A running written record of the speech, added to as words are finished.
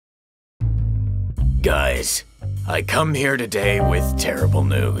Guys, I come here today with terrible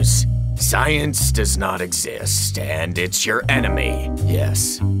news. Science does not exist, and it's your enemy.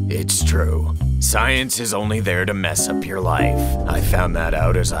 Yes, it's true. Science is only there to mess up your life. I found that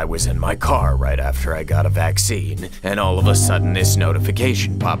out as I was in my car right after I got a vaccine, and all of a sudden this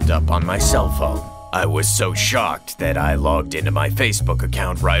notification popped up on my cell phone. I was so shocked that I logged into my Facebook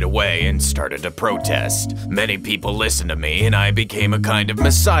account right away and started to protest. Many people listened to me and I became a kind of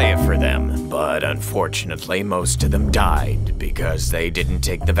messiah for them. But unfortunately, most of them died because they didn't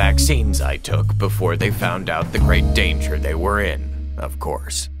take the vaccines I took before they found out the great danger they were in, of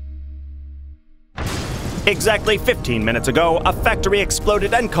course. Exactly 15 minutes ago, a factory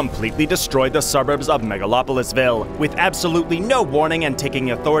exploded and completely destroyed the suburbs of Megalopolisville, with absolutely no warning and taking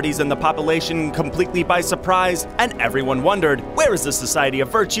authorities and the population completely by surprise, and everyone wondered, where is the Society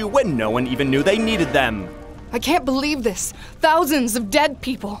of Virtue when no one even knew they needed them? I can't believe this. Thousands of dead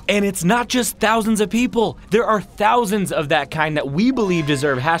people. And it's not just thousands of people. There are thousands of that kind that we believe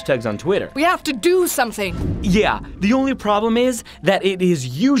deserve hashtags on Twitter. We have to do something. Yeah, the only problem is that it is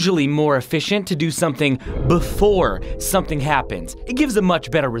usually more efficient to do something before something happens. It gives a much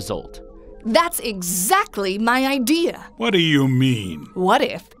better result. That's exactly my idea. What do you mean? What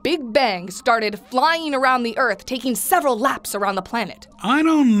if Big Bang started flying around the Earth, taking several laps around the planet? I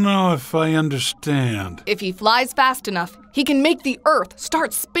don't know if I understand. If he flies fast enough, he can make the Earth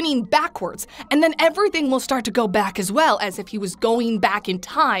start spinning backwards, and then everything will start to go back as well, as if he was going back in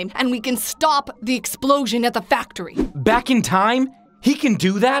time, and we can stop the explosion at the factory. Back in time? He can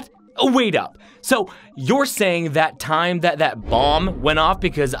do that? Oh, wait up. So you're saying that time that bomb went off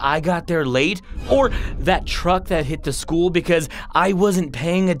because I got there late? Or that truck that hit the school because I wasn't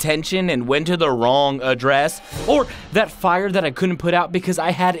paying attention and went to the wrong address? Or that fire that I couldn't put out because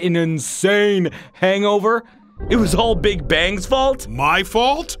I had an insane hangover? It was all Big Bang's fault? My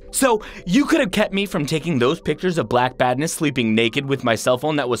fault? So you could have kept me from taking those pictures of Black Badness sleeping naked with my cell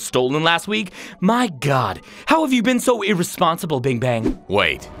phone that was stolen last week? My God, how have you been so irresponsible, Big Bang?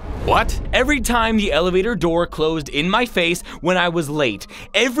 Wait, what? Every time the elevator door closed in my face when I was late.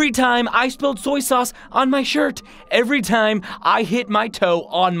 Every time I spilled soy sauce on my shirt. Every time I hit my toe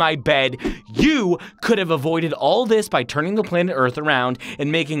on my bed. You could have avoided all this by turning the planet Earth around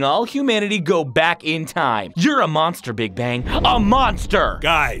and making all humanity go back in time. You're a monster, Big Bang. A monster!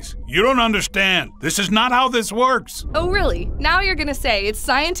 Guys, you don't understand. This is not how this works. Oh, really? Now you're gonna say it's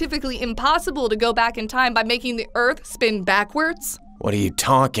scientifically impossible to go back in time by making the Earth spin backwards? What are you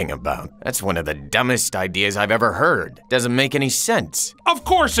talking about? That's one of the dumbest ideas I've ever heard. Doesn't make any sense. Of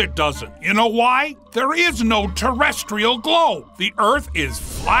course it doesn't. You know why? There is no terrestrial globe. The Earth is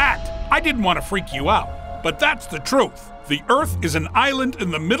flat. I didn't want to freak you out, but that's the truth. The Earth is an island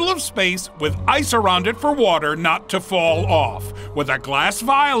in the middle of space with ice around it for water not to fall off, with a glass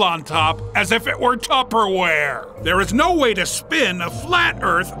vial on top as if it were Tupperware. There is no way to spin a flat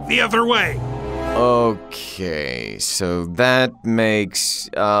Earth the other way. Okay, so that makes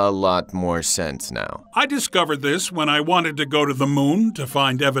a lot more sense now. I discovered this when I wanted to go to the moon to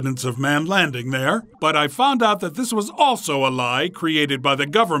find evidence of man landing there, but I found out that this was also a lie created by the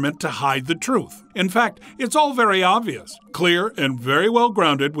government to hide the truth. In fact, it's all very obvious, clear, and very well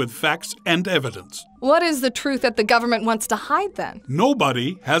grounded with facts and evidence. What is the truth that the government wants to hide then?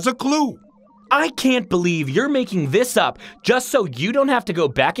 Nobody has a clue. I can't believe you're making this up just so you don't have to go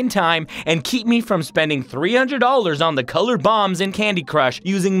back in time and keep me from spending $300 on the colored bombs in Candy Crush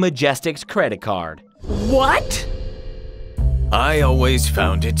using Majestic's credit card. What? I always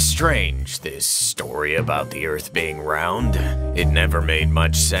found it strange, this story about the Earth being round. It never made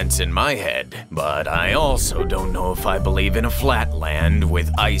much sense in my head, but I also don't know if I believe in a flat land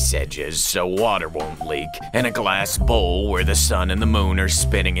with ice edges so water won't leak, and a glass bowl where the sun and the moon are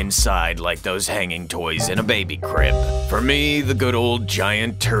spinning inside like those hanging toys in a baby crib. For me, the good old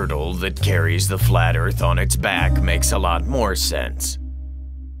giant turtle that carries the flat Earth on its back makes a lot more sense.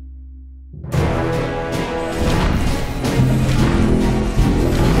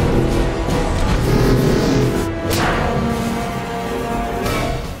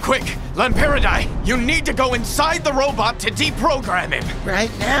 Quick, Lamperidai, you need to go inside the robot to deprogram him.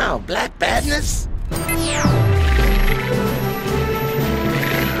 Right now, Black Badness?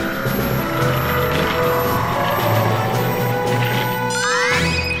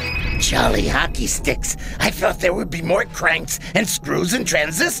 Jolly hockey sticks. I thought there would be more cranks and screws and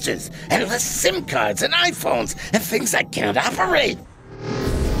transistors, and less SIM cards and iPhones and things I can't operate.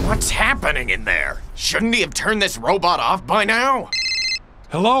 What's happening in there? Shouldn't he have turned this robot off by now?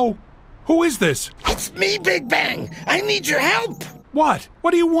 Hello? Who is this? It's me, Big Bang. I need your help. What?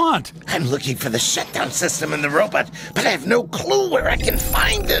 What do you want? I'm looking for the shutdown system in the robot, but I have no clue where I can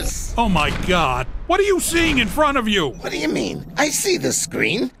find this. Oh my God. What are you seeing in front of you? What do you mean? I see the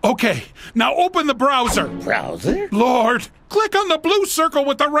screen. Okay, now open the browser. Browser? Lord, click on the blue circle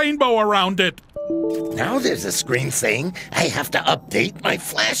with the rainbow around it. Now there's a screen saying I have to update my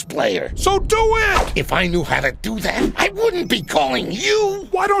Flash player. So do it! If I knew how to do that, I wouldn't be calling you.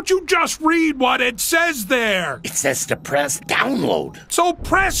 Why don't you just read what it says there? It says to press download. So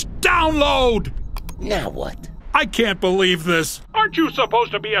press download! Now what? I can't believe this. Aren't you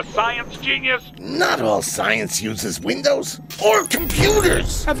supposed to be a science genius? Not all science uses Windows or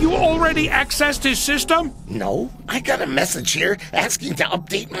computers. Have you already accessed his system? No, I got a message here asking to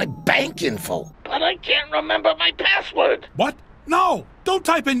update my bank info. But I can't remember my password. What? No, don't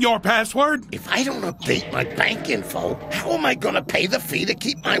type in your password. If I don't update my bank info, how am I going to pay the fee to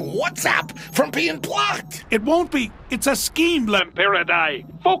keep my WhatsApp from being blocked? It won't be. It's a scheme,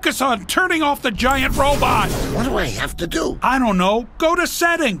 Lempiridai. Focus on turning off the giant robot. What do I have to do? I don't know. Go to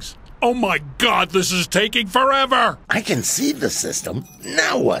settings. Oh my God, this is taking forever. I can see the system.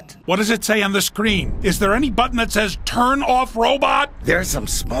 Now what? What does it say on the screen? Is there any button that says turn off robot? There are some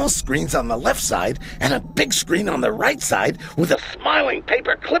small screens on the left side and a big screen on the right side with a smiling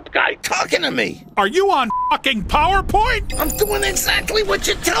paperclip guy talking to me. Are you on fucking PowerPoint? I'm doing exactly what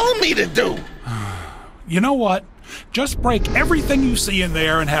you're telling me to do. You know what? Just break everything you see in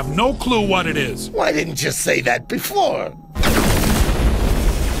there and have no clue what it is. Why didn't you say that before?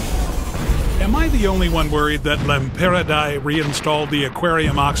 Am I the only one worried that Lempiridai reinstalled the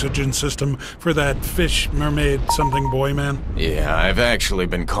aquarium oxygen system for that fish, mermaid, something boy man? Yeah, I've actually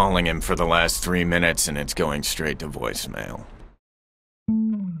been calling him for the last 3 minutes and it's going straight to voicemail.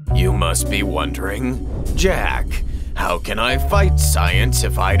 You must be wondering, Jack, how can I fight science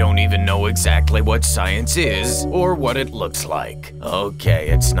if I don't even know exactly what science is or what it looks like? Okay,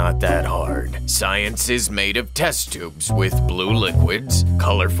 it's not that hard. Science is made of test tubes with blue liquids,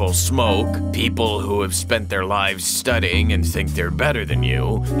 colorful smoke, people who have spent their lives studying and think they're better than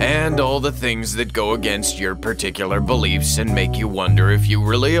you, and all the things that go against your particular beliefs and make you wonder if you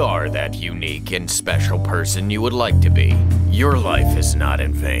really are that unique and special person you would like to be. Your life is not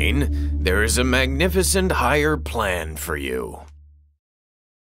in vain. There is a magnificent higher plan for you.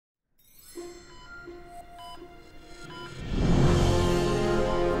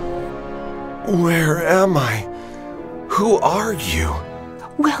 Where am I? Who are you?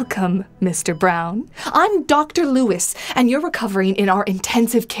 Welcome, Mr. Brown. I'm Dr. Lewis, and you're recovering in our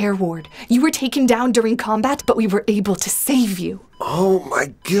intensive care ward. You were taken down during combat, but we were able to save you. Oh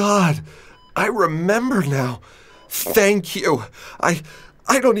my God. I remember now. Thank you.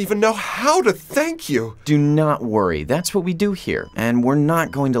 I don't even know how to thank you. Do not worry. That's what we do here, and we're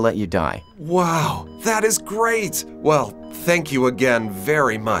not going to let you die. Wow, that is great. Well, thank you again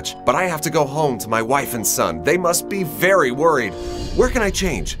very much. But I have to go home to my wife and son. They must be very worried. Where can I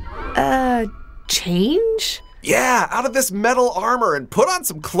change? Change? Yeah, out of this metal armor and put on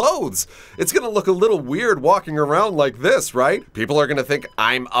some clothes. It's gonna look a little weird walking around like this, right? People are gonna think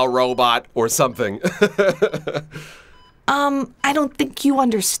I'm a robot or something. I don't think you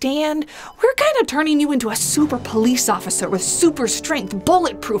understand. We're kind of turning you into a super police officer with super strength,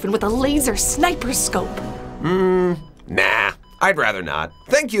 bulletproof, and with a laser sniper scope. Nah, I'd rather not.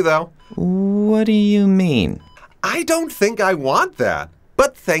 Thank you, though. What do you mean? I don't think I want that,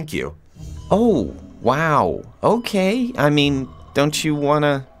 but thank you. Oh, wow. Okay. I mean, don't you want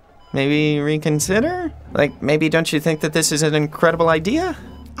to maybe reconsider? Like, maybe don't you think that this is an incredible idea?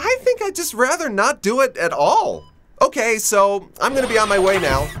 I think I'd just rather not do it at all. Okay, so I'm gonna be on my way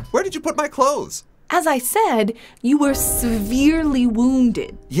now. Where did you put my clothes? As I said, you were severely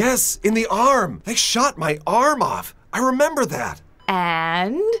wounded. Yes, in the arm. They shot my arm off. I remember that.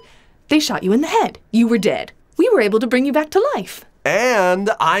 And they shot you in the head. You were dead. We were able to bring you back to life. And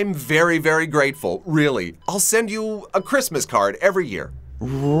I'm very, very grateful, really. I'll send you a Christmas card every year.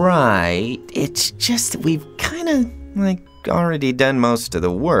 Right. It's just that we've kind of, already done most of the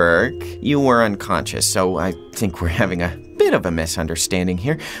work. You were unconscious, so I think we're having a bit of a misunderstanding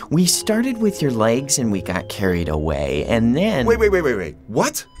here. We started with your legs and we got carried away, and then... Wait.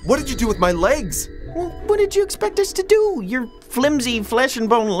 What? What did you do with my legs? Well, what did you expect us to do? Your flimsy flesh and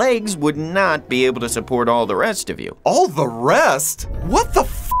bone legs would not be able to support all the rest of you. All the rest? What the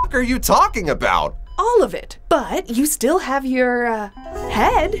fuck are you talking about? All of it. But you still have your,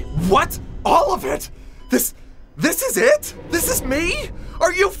 head. What? All of it? This is it? This is me?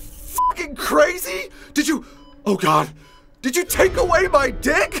 Are you fucking crazy? Oh God, did you take away my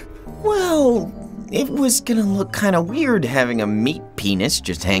dick? Well, it was gonna look kind of weird having a meat penis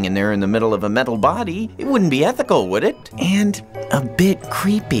just hanging there in the middle of a metal body. It wouldn't be ethical, would it? And a bit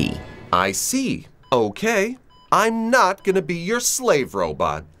creepy. I see. Okay. I'm not gonna be your slave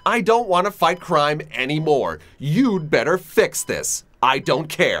robot. I don't want to fight crime anymore. You'd better fix this. I don't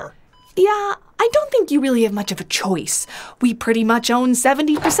care. Yeah, I don't think you really have much of a choice. We pretty much own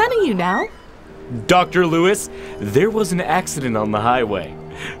 70% of you now. Dr. Lewis, there was an accident on the highway.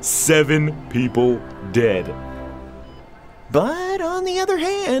 7 people dead. But on the other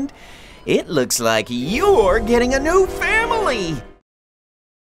hand, it looks like you're getting a new family.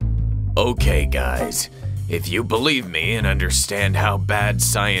 Okay, guys. If you believe me and understand how bad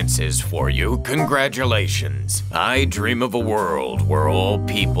science is for you, congratulations. I dream of a world where all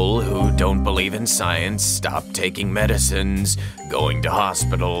people who don't believe in science stop taking medicines, going to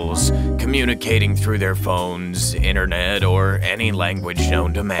hospitals, communicating through their phones, internet, or any language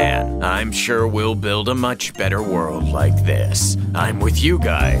known to man. I'm sure we'll build a much better world like this. I'm with you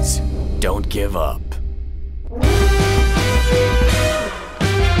guys. Don't give up.